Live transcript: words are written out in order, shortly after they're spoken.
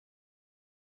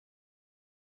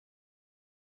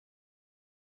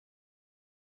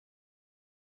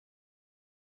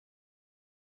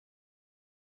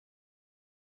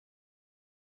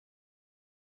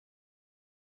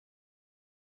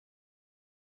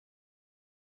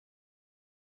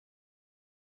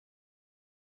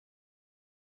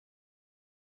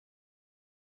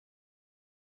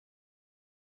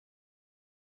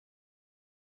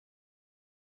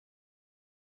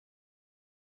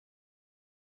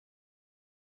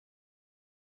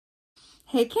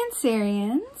Hey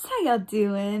Cancerians, how y'all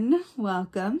doing?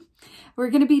 Welcome. We're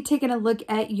going to be taking a look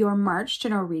at your March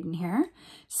general reading here.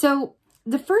 So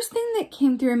the first thing that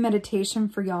came through in meditation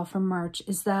for y'all for March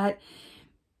is that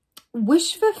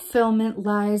wish fulfillment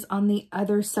lies on the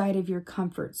other side of your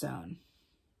comfort zone.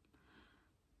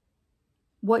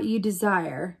 What you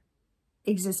desire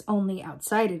exists only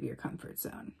outside of your comfort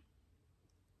zone.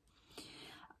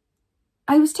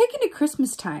 I was taken to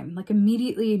Christmas time, like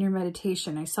immediately in your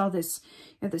meditation. I saw this,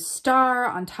 this star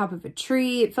on top of a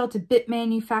tree. It felt a bit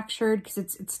manufactured because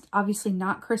it's obviously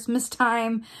not Christmas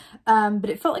time, but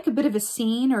it felt like a bit of a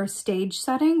scene or a stage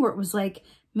setting where it was like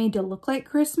made to look like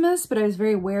Christmas, but I was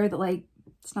very aware that like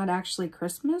it's not actually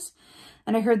Christmas.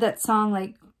 And I heard that song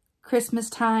like Christmas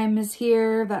time is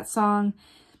here, that song.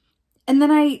 And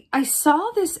then I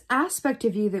saw this aspect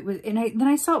of you that was, and then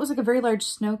I saw it was like a very large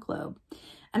snow globe.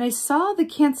 And I saw the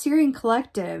Cancerian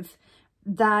collective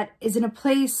that is in a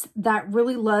place that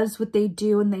really loves what they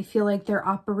do and they feel like they're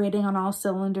operating on all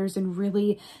cylinders and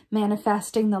really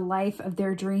manifesting the life of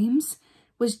their dreams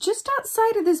was just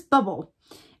outside of this bubble.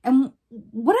 And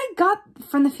what I got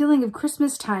from the feeling of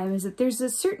Christmas time is that there's a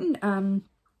certain,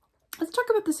 let's talk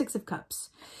about the Six of Cups.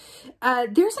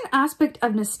 There's an aspect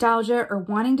of nostalgia or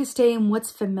wanting to stay in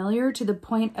what's familiar to the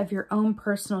point of your own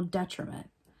personal detriment.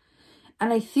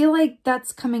 And I feel like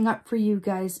that's coming up for you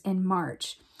guys in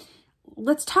March.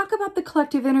 Let's talk about the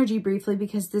collective energy briefly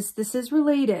because this is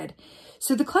related.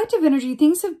 So the collective energy,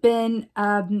 things have been,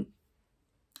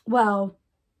 well,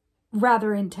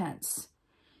 rather intense.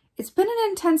 It's been an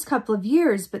intense couple of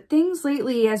years, but things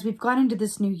lately, as we've gone into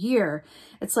this new year,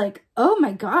 it's like, oh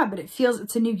my God, but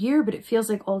it's a new year, but it feels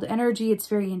like old energy. It's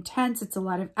very intense. It's a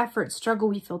lot of effort, struggle.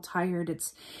 We feel tired.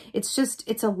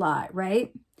 It's a lot,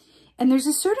 right? And there's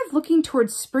a sort of looking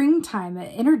towards springtime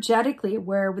energetically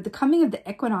where with the coming of the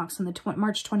equinox on the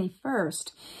March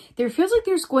 21st, there feels like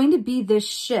there's going to be this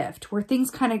shift where things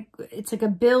kind of, it's like a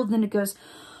build and it goes,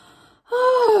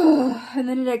 oh, and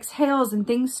then it exhales and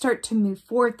things start to move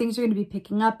forward. Things are going to be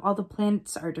picking up. All the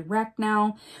planets are direct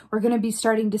now. We're going to be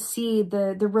starting to see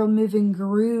the real moving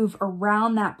groove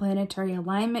around that planetary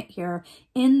alignment here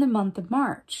in the month of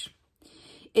March.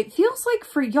 It feels like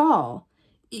for y'all,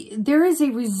 there is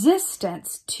a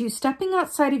resistance to stepping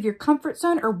outside of your comfort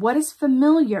zone or what is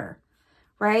familiar,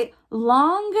 right?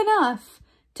 Long enough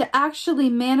to actually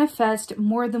manifest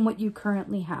more than what you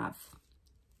currently have.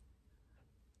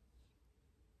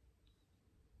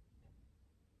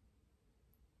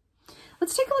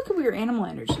 Let's take a look at what your animal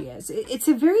energy is. It's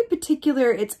a very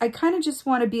particular, I kind of just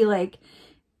want to be like,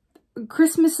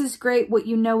 Christmas is great. What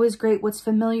you know is great. What's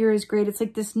familiar is great. It's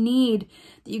like this need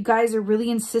that you guys are really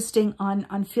insisting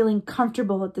on feeling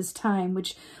comfortable at this time,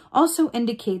 which also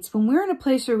indicates when we're in a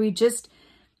place where we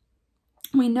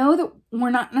know that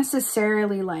we're not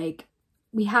necessarily like,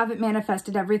 we haven't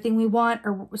manifested everything we want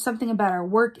or something about our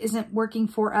work isn't working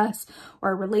for us or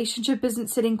our relationship isn't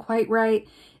sitting quite right.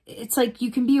 It's like you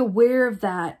can be aware of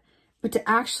that. But to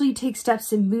actually take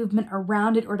steps in movement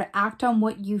around it or to act on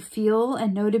what you feel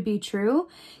and know to be true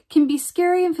can be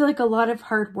scary and feel like a lot of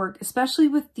hard work, especially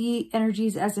with the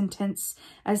energies as intense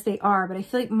as they are. But I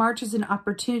feel like March is an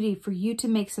opportunity for you to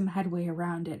make some headway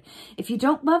around it. If you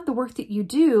don't love the work that you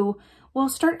do, well,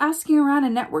 start asking around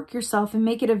and network yourself and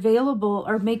make it available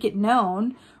or make it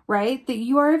known, right? That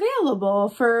you are available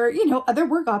for, other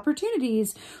work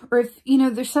opportunities. Or if,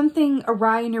 there's something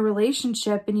awry in your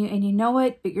relationship and you know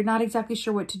it, but you're not exactly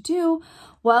sure what to do,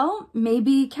 well,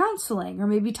 maybe counseling or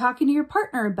maybe talking to your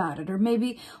partner about it or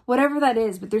maybe whatever that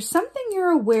is. But there's something you're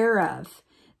aware of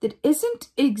that isn't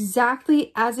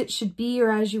exactly as it should be or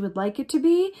as you would like it to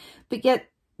be, but yet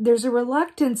there's a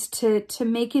reluctance to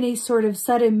make any sort of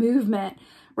sudden movement,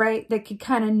 right? That could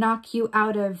kind of knock you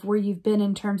out of where you've been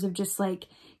in terms of just like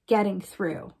getting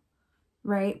through,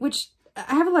 right? Which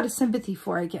I have a lot of sympathy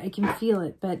for. I can feel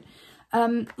it, but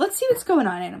let's see what's going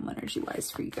on animal energy wise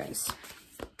for you guys.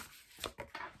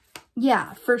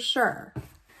 Yeah, for sure.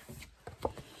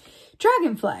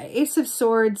 Dragonfly, Ace of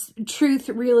Swords, truth,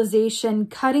 realization,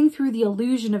 cutting through the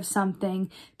illusion of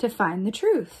something to find the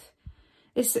truth.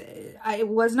 It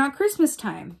was not Christmas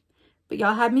time, but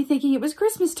y'all had me thinking it was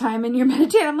Christmas time and you're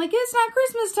meditating. I'm like, it's not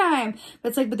Christmas time. But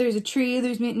it's like, but there's a tree,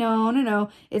 there's me. No.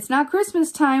 It's not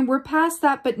Christmas time. We're past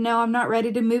that, but no, I'm not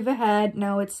ready to move ahead.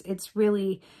 No, it's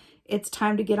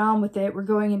time to get on with it. We're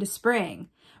going into spring,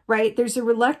 right? There's a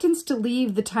reluctance to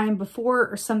leave the time before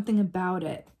or something about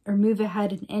it, or move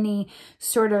ahead in any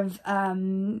sort of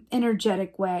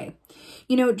energetic way.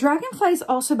 You know, Dragonfly is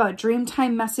also about dream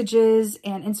time messages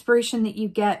and inspiration that you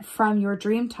get from your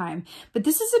dream time. But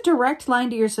this is a direct line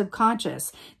to your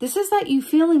subconscious. This is that you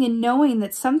feeling and knowing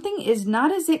that something is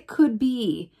not as it could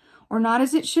be or not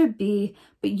as it should be,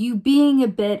 but you being a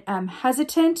bit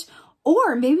hesitant,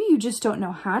 or maybe you just don't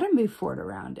know how to move forward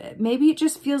around it. Maybe it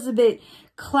just feels a bit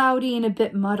cloudy and a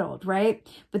bit muddled, right?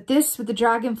 But this with the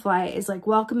Dragonfly is like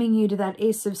welcoming you to that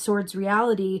Ace of Swords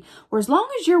reality, where as long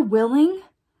as you're willing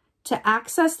to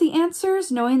access the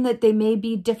answers, knowing that they may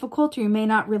be difficult or you may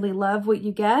not really love what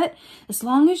you get, as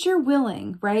long as you're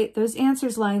willing, right? Those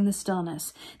answers lie in the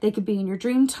stillness. They could be in your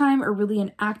dream time or really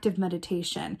an active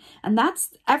meditation. And that's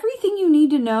everything you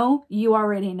need to know, you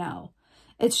already know.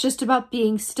 It's just about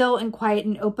being still and quiet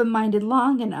and open-minded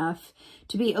long enough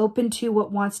to be open to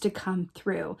what wants to come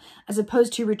through, as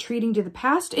opposed to retreating to the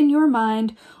past in your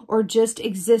mind or just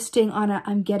existing on a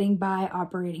I'm getting by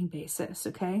operating basis,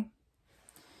 okay?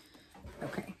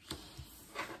 Okay.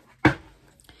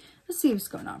 Let's see what's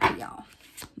going on for y'all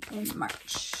in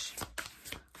March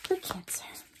for Cancer.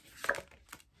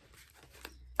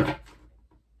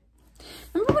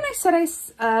 Remember when I said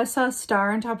I saw a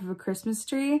star on top of a Christmas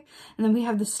tree? And then we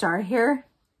have the star here.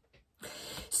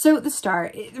 So the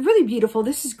star, really beautiful.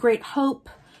 This is great hope,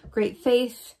 great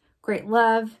faith, great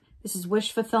love. This is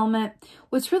wish fulfillment.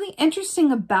 What's really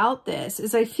interesting about this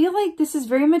is I feel like this is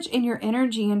very much in your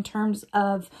energy in terms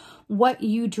of what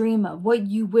you dream of, what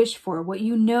you wish for, what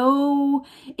you know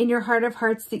in your heart of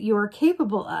hearts that you are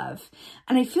capable of.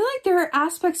 And I feel like there are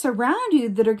aspects around you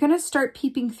that are going to start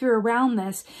peeping through around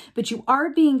this, but you are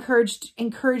being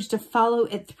encouraged to follow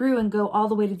it through and go all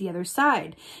the way to the other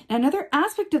side. Now, another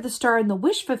aspect of the star in the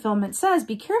wish fulfillment says,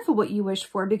 be careful what you wish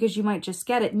for because you might just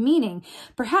get it, meaning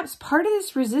perhaps part of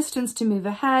this resistance to move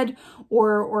ahead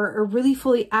or really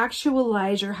fully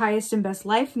actualize your highest and best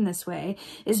life in this way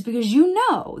is because you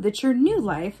know that your new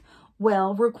life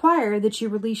will require that you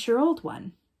release your old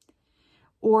one,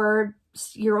 or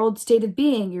your old state of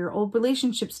being, your old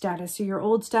relationship status, or your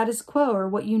old status quo, or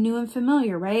what you knew and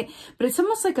familiar, right? But it's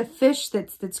almost like a fish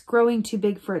that's growing too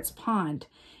big for its pond.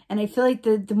 And I feel like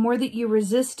the more that you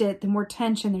resist it, the more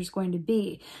tension there's going to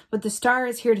be. But the star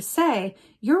is here to say,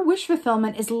 your wish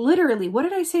fulfillment is literally, what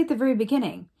did I say at the very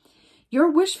beginning? Your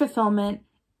wish fulfillment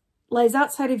lies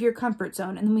outside of your comfort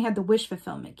zone. And then we have the wish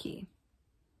fulfillment key.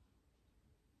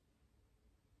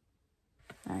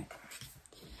 All right.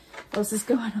 What else is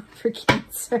going on for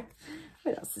Cancer?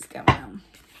 What else is going on?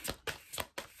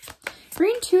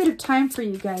 Very intuitive time for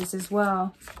you guys as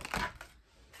well.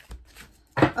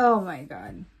 Oh my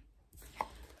God.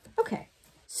 Okay.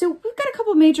 So we've got a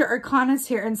couple major arcanas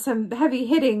here and some heavy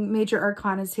hitting major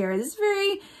arcanas here. This is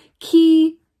very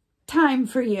key time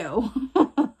for you.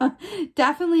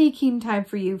 Definitely a key time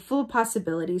for you, full of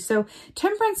possibilities. So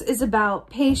Temperance is about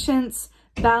patience,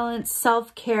 balance,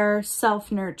 self-care,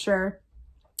 self-nurture,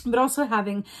 but also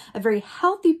having a very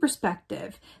healthy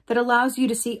perspective that allows you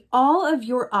to see all of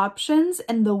your options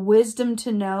and the wisdom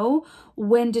to know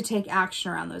when to take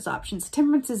action around those options.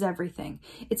 Temperance is everything.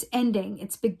 It's ending,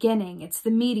 it's beginning, it's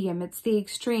the medium, it's the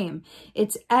extreme.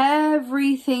 It's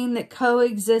everything that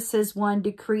coexists as one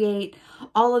to create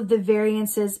all of the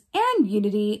variances and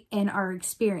unity in our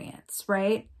experience,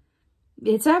 right?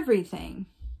 It's everything.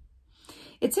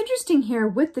 It's interesting here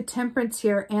with the Temperance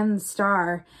here and the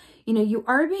star, you know, you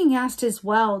are being asked as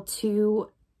well to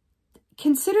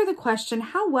consider the question,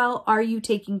 how well are you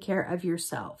taking care of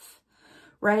yourself,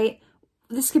 right?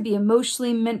 This could be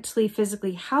emotionally, mentally,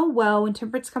 physically. How well, when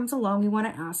Temperance comes along, we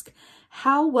want to ask,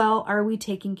 how well are we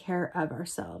taking care of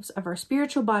ourselves, of our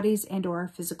spiritual bodies and or our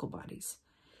physical bodies,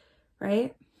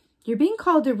 right? You're being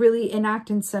called to really enact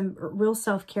in some real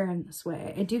self-care in this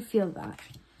way. I do feel that.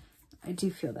 I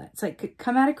do feel that. It's like,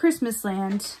 come out of Christmas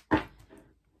land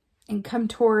and come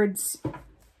towards,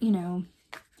 you know,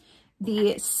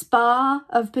 the spa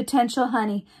of potential,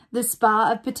 honey. The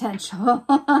spa of potential.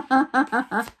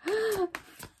 What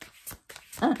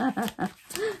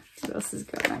else is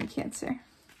going on, Cancer?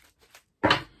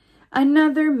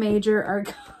 Another major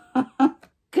arcana.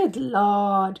 Good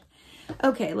Lord.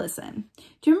 Okay, listen.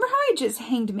 Do you remember how I just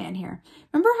hanged man here?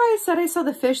 Remember how I said I saw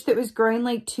the fish that was growing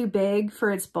like too big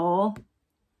for its bowl?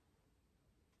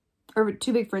 Or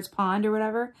too big for its pond or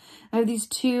whatever? I have these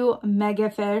two mega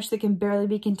fish that can barely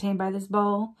be contained by this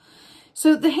bowl.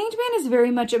 So the Hanged Man is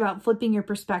very much about flipping your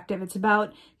perspective. It's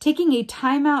about taking a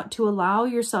time out to allow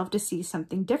yourself to see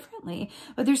something differently.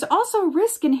 But there's also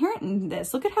risk inherent in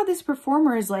this. Look at how this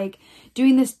performer is like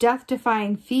doing this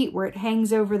death-defying feat where it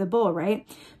hangs over the bull, right?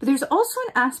 But there's also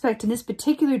an aspect in this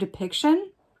particular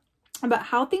depiction about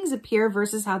how things appear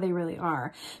versus how they really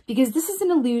are. Because this is an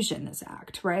illusion, this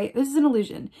act, right? This is an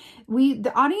illusion.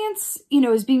 The audience, you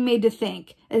know, is being made to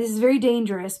think this is very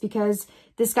dangerous because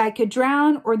this guy could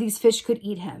drown or these fish could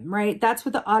eat him, right? That's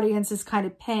what the audience is kind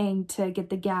of paying to get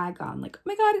the gag on. Like, oh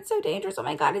my God, it's so dangerous. Oh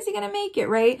my God, is he going to make it,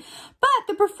 right? But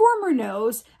the performer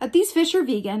knows that these fish are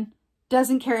vegan,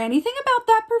 doesn't care anything about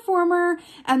that performer,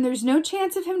 and there's no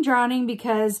chance of him drowning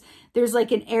because there's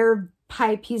like an air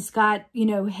pipe he's got, you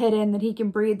know, hidden that he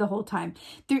can breathe the whole time.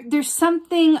 There's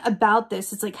something about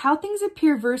this. It's like how things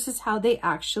appear versus how they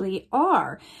actually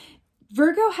are.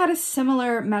 Virgo had a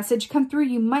similar message come through.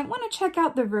 You might want to check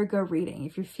out the Virgo reading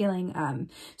if you're feeling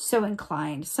so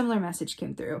inclined. Similar message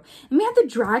came through. And we have the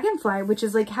Dragonfly, which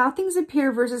is like how things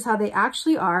appear versus how they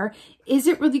actually are. Is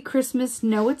it really Christmas?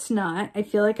 No, it's not. I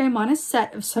feel like I'm on a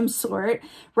set of some sort,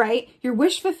 right? Your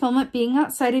wish fulfillment being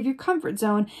outside of your comfort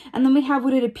zone. And then we have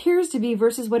what it appears to be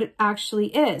versus what it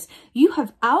actually is. You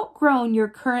have outgrown your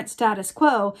current status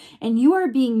quo and you are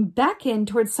being beckoned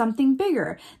towards something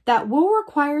bigger that will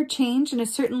require change and a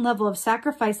certain level of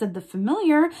sacrifice of the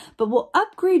familiar, but will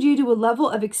upgrade you to a level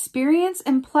of experience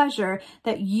and pleasure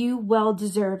that you well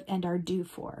deserve and are due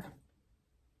for.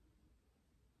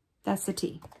 That's the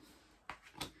T.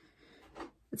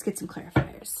 Let's get some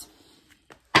clarifiers.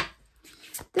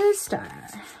 The Star.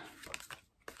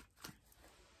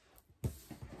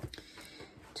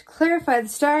 To clarify, the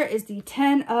Star is the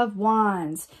 10 of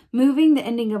Wands, moving the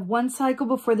ending of one cycle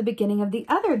before the beginning of the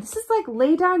other. This is like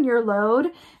lay down your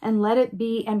load and let it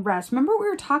be and rest. Remember we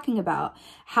were talking about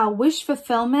how wish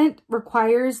fulfillment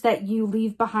requires that you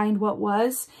leave behind what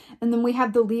was. And then we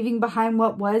have the leaving behind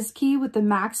what was key with the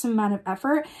maximum amount of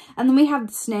effort. And then we have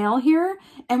the snail here.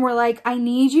 And we're like, I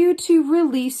need you to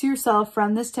release yourself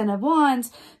from this 10 of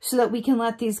Wands so that we can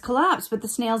let these collapse. But the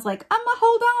snail's like, I'ma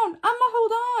hold on. I'ma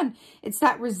hold on. It's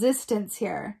that resistance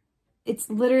here.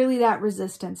 It's literally that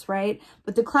resistance, right?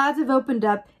 But the clouds have opened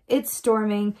up, it's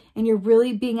storming, and you're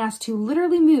really being asked to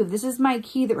literally move. This is my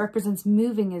key that represents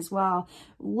moving as well.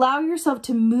 Allow yourself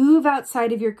to move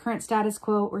outside of your current status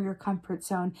quo or your comfort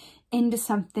zone into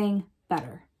something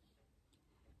better.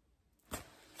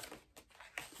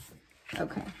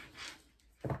 Okay.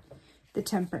 The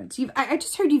Temperance. I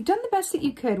just heard you've done the best that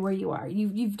you could where you are.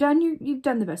 You've done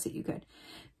the best that you could.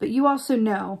 But you also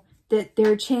know that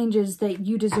there are changes that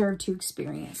you deserve to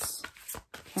experience.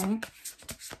 Okay?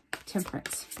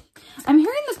 Temperance. I'm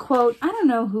hearing the quote, I don't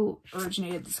know who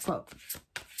originated this quote,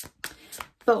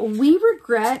 but we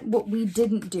regret what we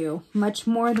didn't do much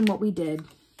more than what we did.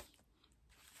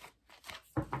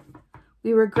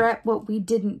 We regret what we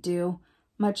didn't do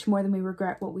much more than we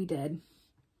regret what we did.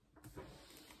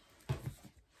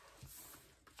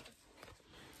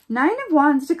 9 of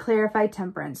Wands to clarify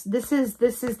Temperance. This is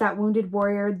that wounded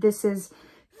warrior. This is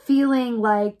feeling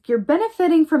like you're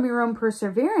benefiting from your own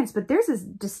perseverance, but there's this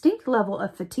distinct level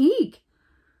of fatigue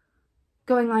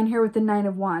going on here with the 9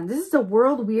 of Wands. This is a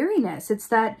world weariness. It's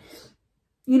that,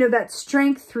 you know, that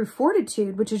strength through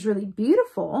fortitude, which is really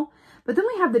beautiful. But then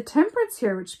we have the Temperance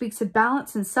here, which speaks of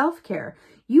balance and self-care.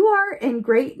 You are in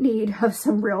great need of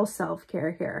some real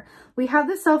self-care here. We have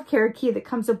the self-care key that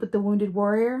comes up with the wounded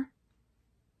warrior.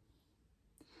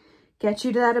 Get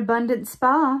you to that abundant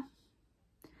spa,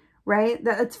 right?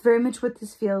 That's very much what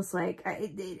this feels like.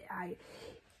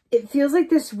 It feels like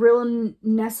this real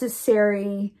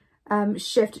necessary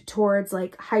shift towards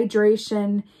like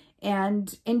hydration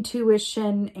and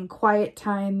intuition and quiet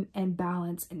time and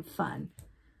balance and fun.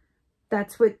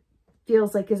 That's what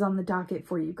feels like is on the docket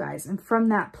for you guys. And from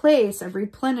that place of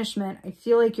replenishment, I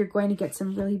feel like you're going to get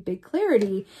some really big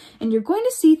clarity and you're going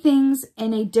to see things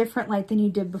in a different light than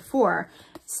you did before.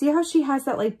 See how she has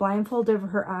that like blindfold over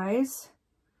her eyes?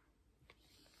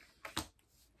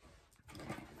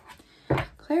 Okay.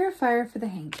 Clarifier for the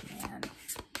Hanged Man.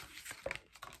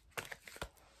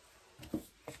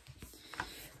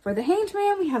 For the Hanged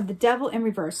Man, we have the Devil in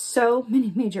reverse. So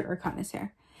many major arcanas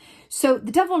here. So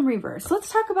the Devil in reverse.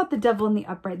 Let's talk about the Devil in the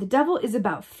upright. The Devil is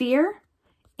about fear,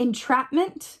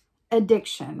 entrapment,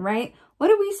 addiction, right? What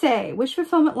do we say? Wish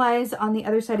fulfillment lies on the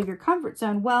other side of your comfort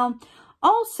zone. Well,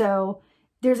 also,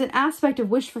 there's an aspect of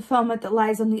wish fulfillment that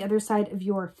lies on the other side of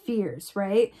your fears,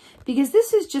 right? Because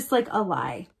this is just like a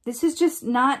lie. This is just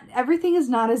not, everything is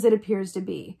not as it appears to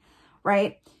be,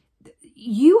 right?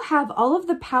 You have all of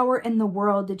the power in the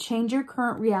world to change your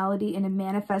current reality and to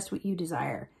manifest what you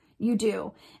desire. You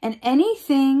do. And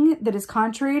anything that is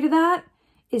contrary to that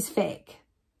is fake.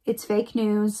 It's fake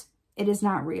news. It is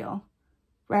not real,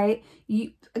 right?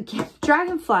 Again,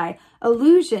 dragonfly,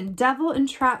 illusion, devil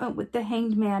entrapment with the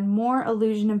hanged man, more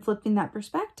illusion and flipping that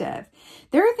perspective.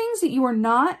 There are things that you are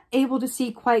not able to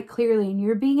see quite clearly, and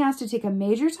you're being asked to take a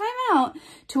major time out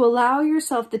to allow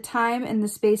yourself the time and the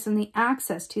space and the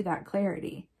access to that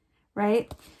clarity,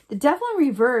 right? The devil in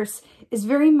reverse is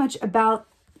very much about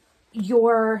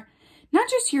your, not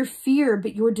just your fear,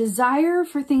 but your desire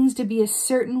for things to be a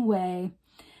certain way,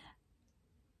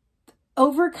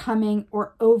 overcoming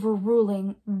or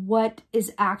overruling what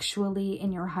is actually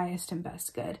in your highest and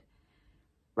best good,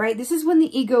 right? This is when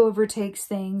the ego overtakes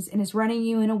things and is running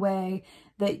you in a way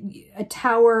that a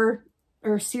tower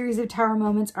or a series of tower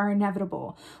moments are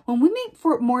inevitable. When we make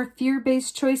for more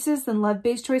fear-based choices than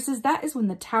love-based choices, that is when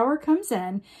the tower comes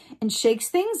in and shakes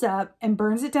things up and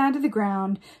burns it down to the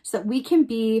ground so that we can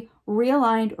be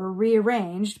realigned or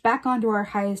rearranged back onto our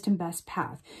highest and best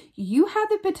path. You have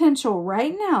the potential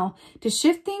right now to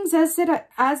shift things as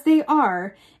they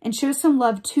are and show some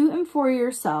love to and for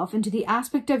yourself and to the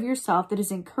aspect of yourself that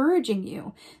is encouraging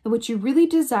you, that what you really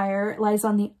desire lies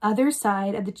on the other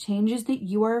side of the changes that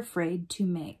you are afraid to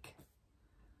make.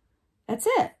 That's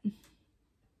it.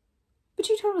 But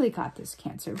you totally got this,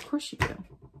 Cancer. Of course you do.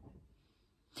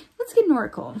 Let's get an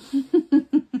oracle.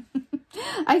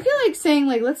 I feel like saying,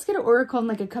 like, let's get an oracle and,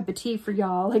 like, a cup of tea for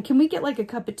y'all. Like, can we get, like, a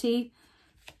cup of tea?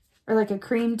 Or, like, a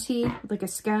cream tea with, like, a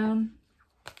scone?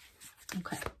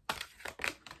 Okay.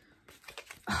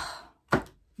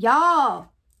 Y'all!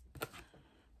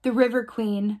 The River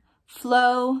Queen.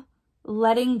 Flow,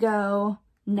 letting go,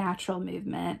 natural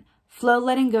movement. Flow,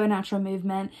 letting go, natural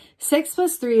movement. 6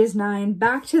 + 3 is 9.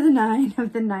 Back to the 9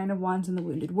 of the 9 of Wands and the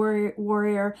Wounded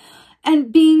Warrior.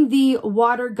 And being the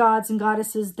water gods and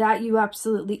goddesses that you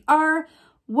absolutely are,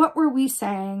 what were we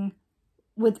saying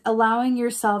with allowing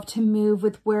yourself to move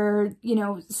with where, you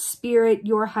know, spirit,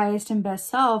 your highest and best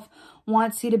self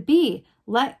wants you to be?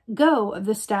 Let go of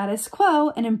the status quo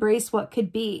and embrace what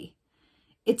could be.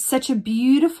 It's such a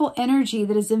beautiful energy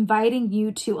that is inviting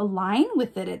you to align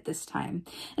with it at this time.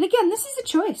 And again, this is a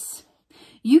choice.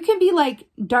 You can be like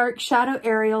dark shadow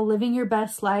Ariel, living your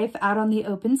best life out on the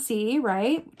open sea,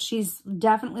 right? She's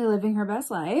definitely living her best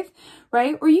life,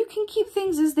 right? Or you can keep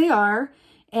things as they are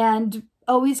and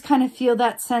always kind of feel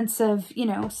that sense of, you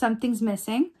know, something's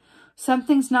missing,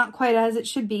 something's not quite as it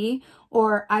should be,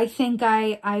 or I think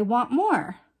I want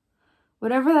more,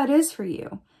 whatever that is for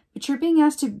you. But you're being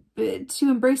asked to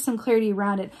embrace some clarity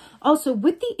around it. Also,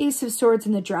 with the Ace of Swords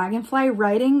and the Dragonfly,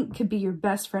 writing could be your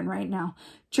best friend right now.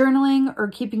 Journaling or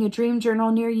keeping a dream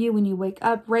journal near you when you wake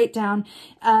up, write down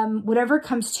whatever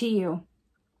comes to you.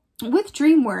 With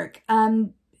dream work,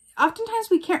 oftentimes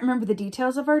we can't remember the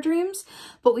details of our dreams,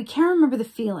 but we can remember the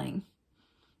feeling.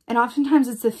 And oftentimes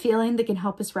it's the feeling that can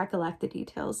help us recollect the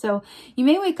details. So you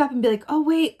may wake up and be like, oh,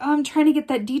 wait, I'm trying to get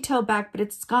that detail back, but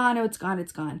it's gone. Oh, it's gone.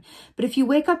 It's gone. But if you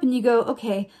wake up and you go,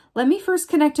 okay, let me first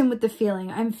connect in with the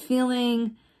feeling. I'm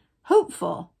feeling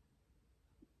hopeful.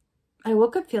 I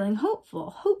woke up feeling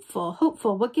hopeful.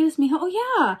 What gives me hope? Oh,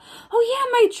 yeah,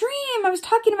 my dream. I was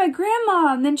talking to my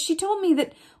grandma and then she told me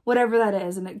that whatever that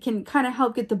is, and it can kind of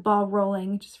help get the ball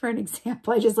rolling. Just for an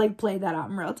example, I just like played that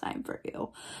out in real time for you.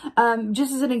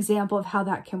 Just as an example of how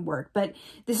that can work. But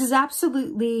this is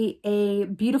absolutely a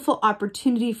beautiful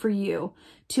opportunity for you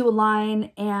to align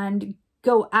and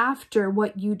go after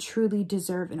what you truly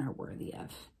deserve and are worthy of.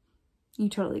 You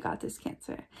totally got this,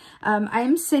 Cancer. I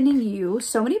am sending you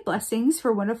so many blessings for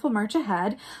a wonderful March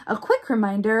ahead. A quick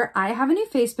reminder, I have a new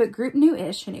Facebook group,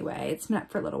 new-ish anyway. It's been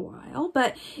up for a little while,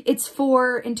 but it's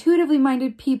for intuitively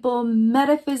minded people,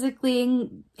 metaphysically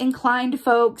inclined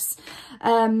folks,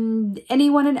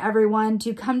 anyone and everyone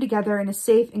to come together in a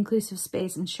safe, inclusive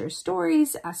space and share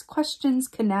stories, ask questions,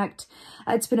 connect.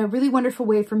 It's been a really wonderful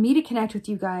way for me to connect with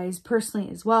you guys personally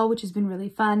as well, which has been really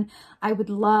fun. I would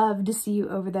love to see you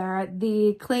over there.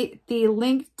 The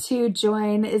link to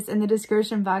join is in the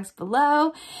description box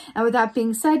below. And with that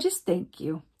being said, just thank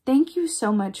you. Thank you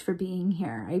so much for being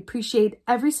here. I appreciate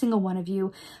every single one of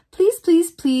you. Please,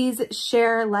 please, please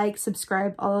share, like,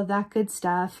 subscribe, all of that good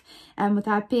stuff. And with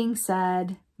that being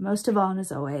said, most of all, and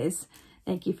as always,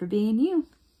 thank you for being you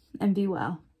and be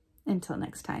well. Until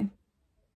next time.